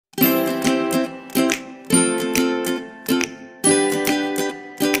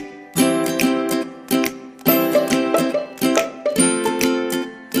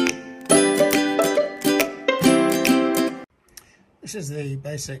This is the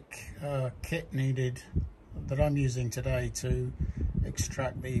basic kit needed that I'm using today to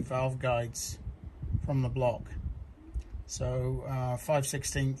extract the valve guides from the block. So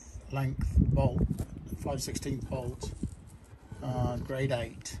 5/16 length bolt, 5/16 bolt, grade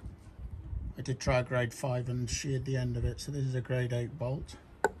 8. I did try a grade 5 and sheared the end of it, so this is a grade 8 bolt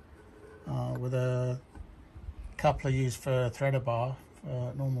with a coupler used for threader bar,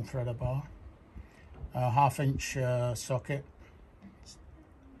 normal threader bar, a 1/2 inch socket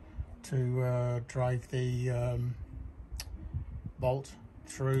to drive the bolt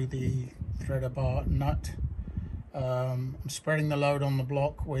through the threader bar nut. I'm spreading the load on the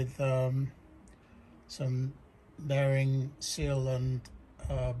block with some bearing, seal and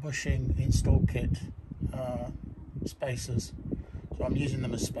bushing install kit spacers, so I'm using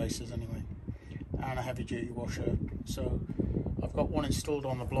them as spacers anyway, and a heavy duty washer. So I've got one installed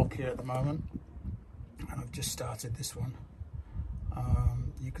on the block here at the moment, and I've just started this one.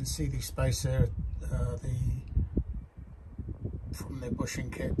 You can see the spacer from the bushing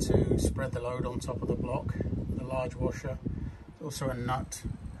kit to spread the load on top of the block with a large washer. There's also a nut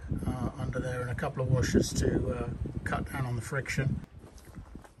under there and a couple of washers to cut down on the friction.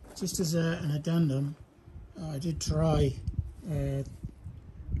 Just as an addendum, I did try a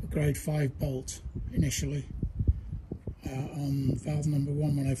grade 5 bolt initially on valve number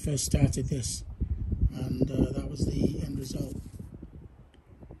 1 when I first started this, and that was the end result.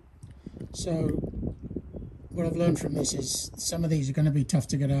 So what I've learned from this is some of these are going to be tough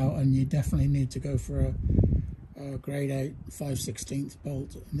to get out, and you definitely need to go for a grade 8 5/16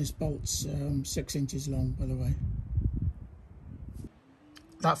 bolt, and this bolt's 6 inches long, by the way.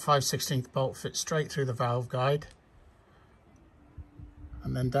 That 5/16 bolt fits straight through the valve guide,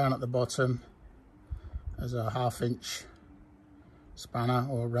 and then down at the bottom there's a 1/2 inch spanner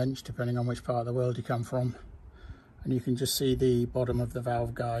or wrench, depending on which part of the world you come from, and you can just see the bottom of the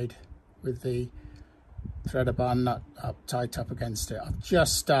valve guide with the threader bar nut tight up against it. I've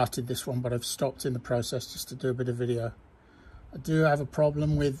just started this one, but I've stopped in the process just to do a bit of video. I do have a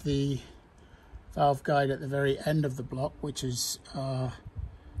problem with the valve guide at the very end of the block, which is the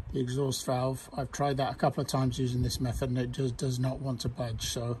exhaust valve. I've tried that a couple of times using this method, and it just does not want to budge,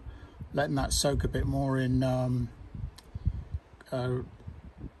 so letting that soak a bit more in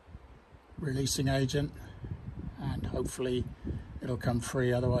releasing agent, and hopefully it'll come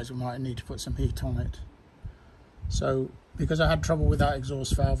free, otherwise we might need to put some heat on it. So because I had trouble with that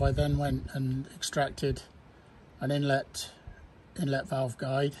exhaust valve, I then went and extracted an inlet valve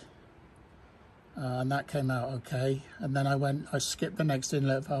guide, and that came out okay. And then I skipped the next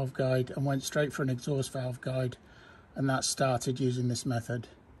inlet valve guide and went straight for an exhaust valve guide, and that started using this method.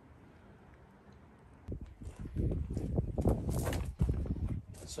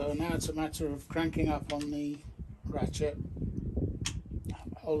 So now it's a matter of cranking up on the ratchet,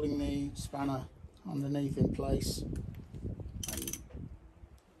 holding the spanner underneath in place, and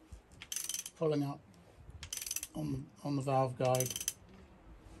pulling up on the valve guide.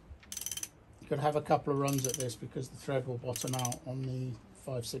 You could have a couple of runs at this because the thread will bottom out on the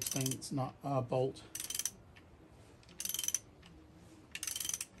 5/16 nut bolt.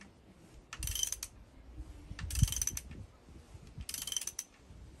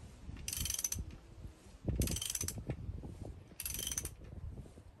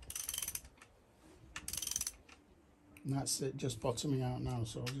 And that's it, just bottoming out now,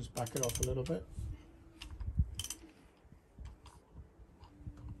 so I'll just back it off a little bit.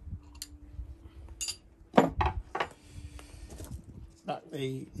 Back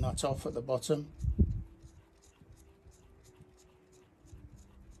the nut off at the bottom.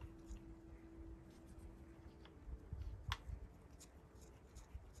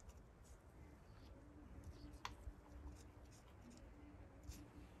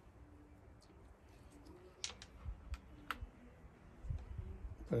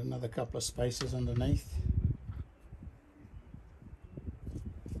 Put another couple of spacers underneath.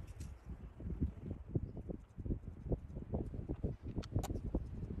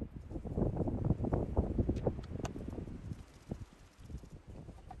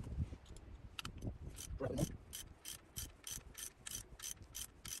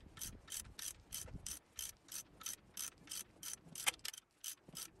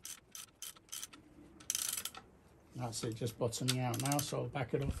 That's it, just bottoming out now, so I'll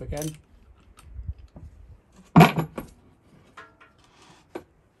back it off again.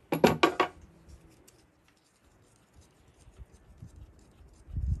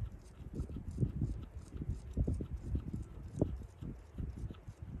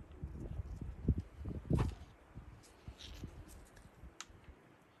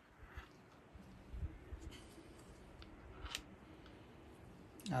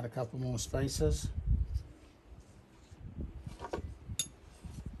 Add a couple more spacers.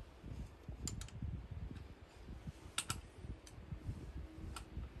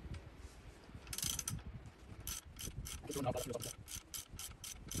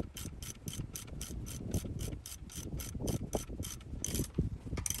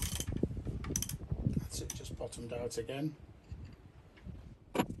 That's it, just bottomed out again.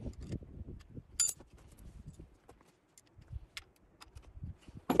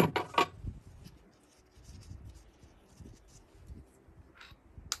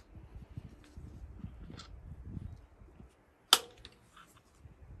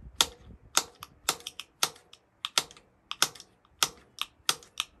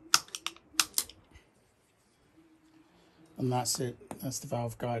 And that's it, that's the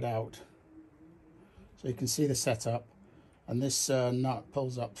valve guide out. So you can see the setup, and this nut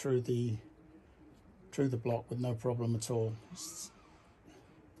pulls up through the block with no problem at all.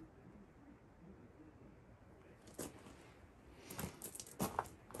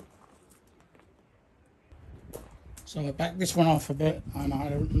 So I backed this one off a bit and I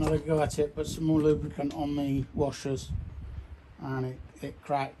had another go at it, put some more lubricant on the washers, and it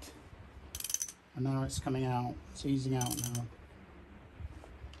cracked, and now it's coming out, it's easing out now.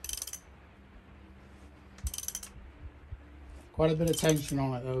 Quite a bit of tension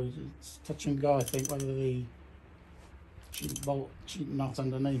on it though, it's touch and go I think whether the cheap nut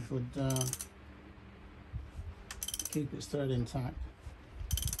underneath would keep its thread intact.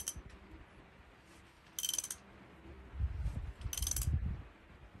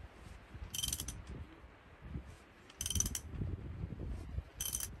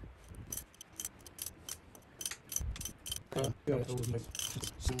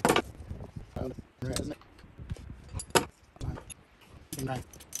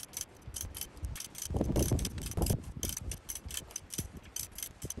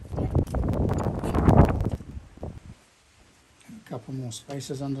 A couple more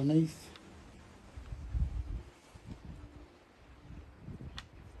spacers underneath.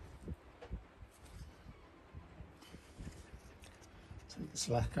 Take the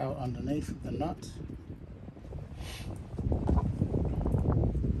slack out underneath of the nut.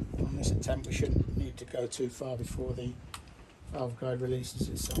 On this attempt we shouldn't need to go too far before the valve guide releases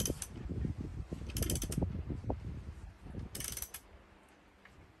itself.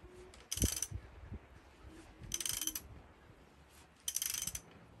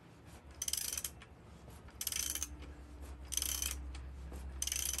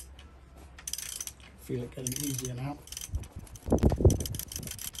 Feel it getting easier now.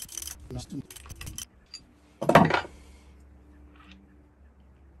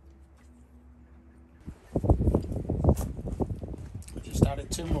 Just added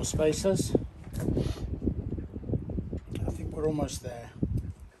 2 more spacers. I think we're almost there.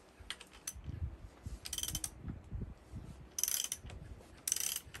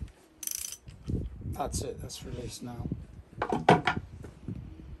 That's it, that's released now.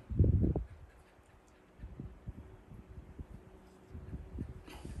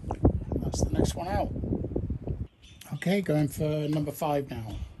 That's the next one out. Okay, going for number 5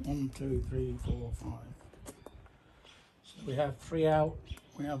 now. 1, 2, 3, 4, 5. So we have 3 out.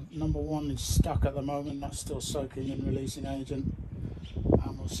 We have number 1 is stuck at the moment, that's still soaking in releasing agent.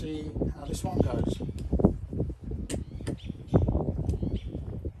 And we'll see how this one goes.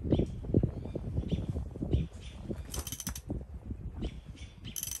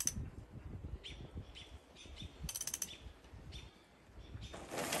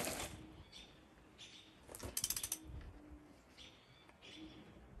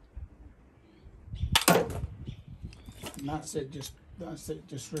 And that's it,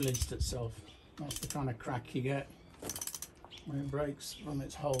 just released itself. That's the kind of crack you get when it breaks from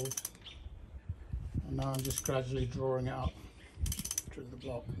its hold. And now I'm just gradually drawing it up through the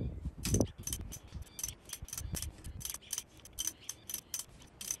block.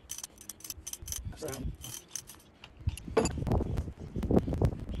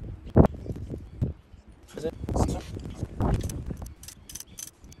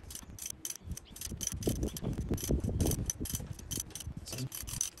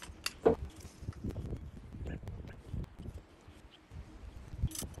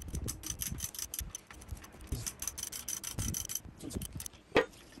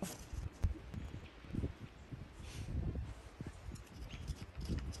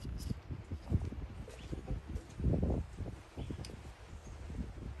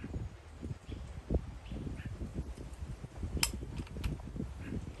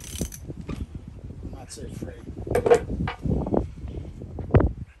 That's it, free.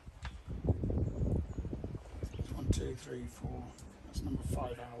 1, 2, 3, 4. That's number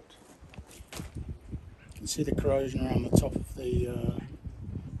 5 out. You can see the corrosion around the top of the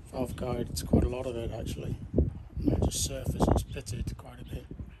valve guide. It's quite a lot of it actually. Not just surface, it's pitted quite a bit.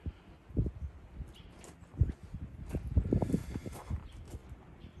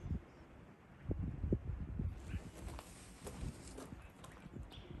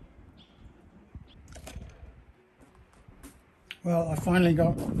 Well, I finally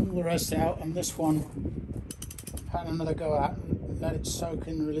got all the rest out, and this one had another go at and let it soak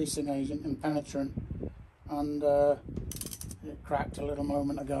in releasing agent and penetrant, and it cracked a little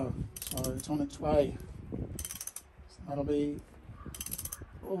moment ago, so it's on its way. So that'll be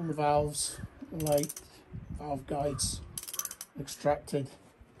all the valves, late valve guides extracted.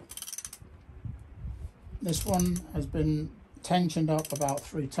 This one has been tensioned up about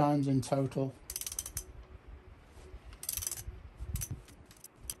 3 times in total.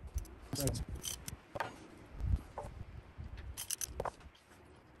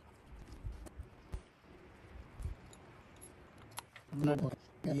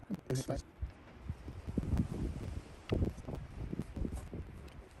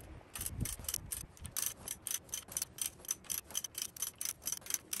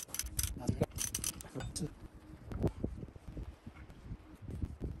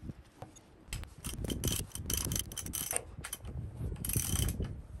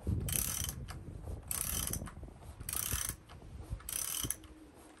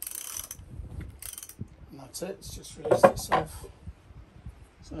 That's it, it's just released itself.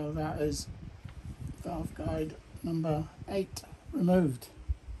 So that is valve guide number 8 removed.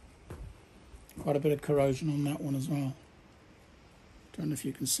 Quite a bit of corrosion on that one as well. Don't know if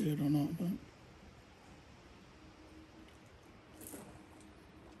you can see it or not, but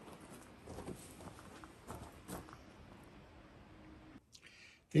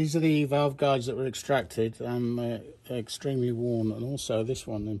these are the valve guides that were extracted, and they're extremely worn, and also this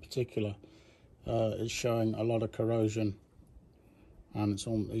one in particular is showing a lot of corrosion, and it's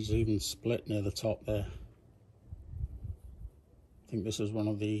even split near the top there. I think this is one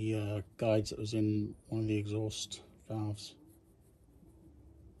of the guides that was in one of the exhaust valves,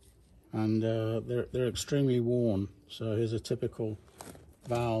 and they're extremely worn. So here's a typical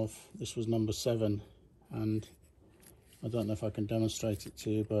valve. This was number 7, and I don't know if I can demonstrate it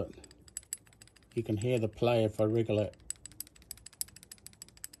to you, but you can hear the play if I wriggle it.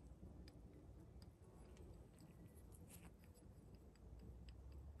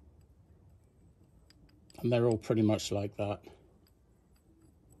 And they're all pretty much like that.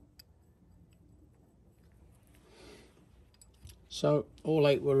 So all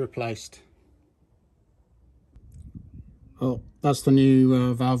 8 were replaced. Well, that's the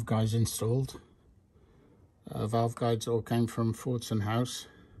new valve guides installed. Valve guides all came from Fordson House.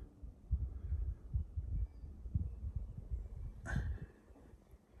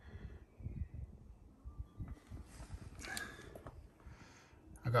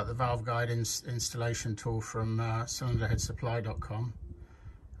 I got the valve guide installation tool from cylinderheadsupply.com.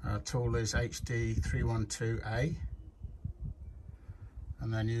 Tool is HD312A,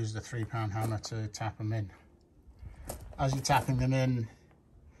 and then use the 3-pound hammer to tap them in. As you're tapping them in,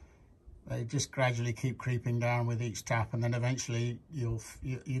 they just gradually keep creeping down with each tap, and then eventually you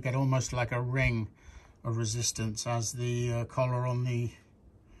get almost like a ring of resistance as the collar on the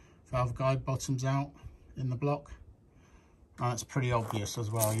valve guide bottoms out in the block. And it's pretty obvious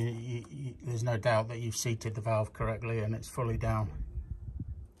as well. There's no doubt that you've seated the valve correctly and it's fully down.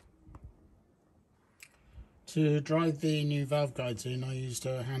 To drive the new valve guides in, I used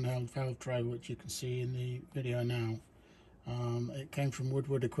a handheld valve driver, which you can see in the video now. It came from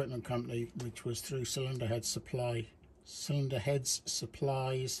Woodward Equipment Company, which was through Cylinderhead Supply, Cylinderheads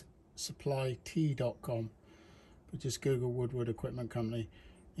Supplies, supplyt.com. But just Google Woodward Equipment Company.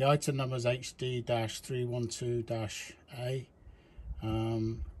 The item number is HD-312-A,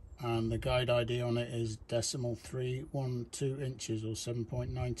 and the guide ID on it is decimal 312 inches, or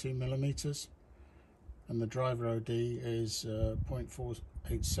 7.92 millimeters, and the driver OD is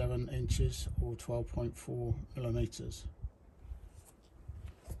 0.487 inches, or 12.4 millimeters.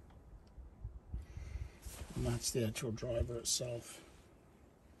 And that's the actual driver itself.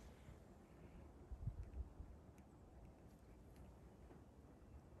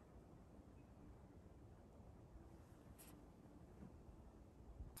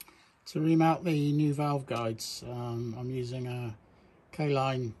 To remount the new valve guides, I'm using a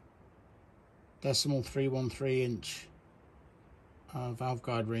K-line decimal 313 inch valve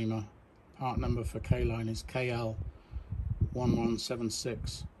guide reamer. Part number for K-line is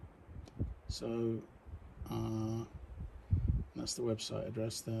KL1176. So that's the website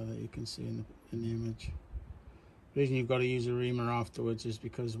address there that you can see in the image. The reason you've got to use a reamer afterwards is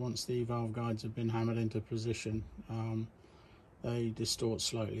because once the valve guides have been hammered into position, they distort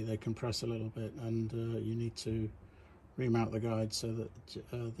slightly, they compress a little bit, and you need to ream out the guide so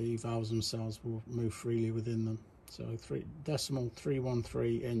that the valves themselves will move freely within them. So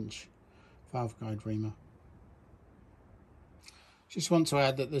 3.313 inch valve guide reamer. Just want to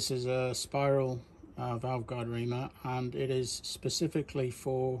add that this is a spiral valve guide reamer, and it is specifically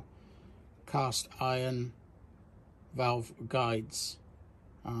for cast iron valve guides,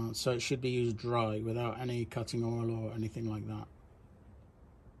 so it should be used dry without any cutting oil or anything like that.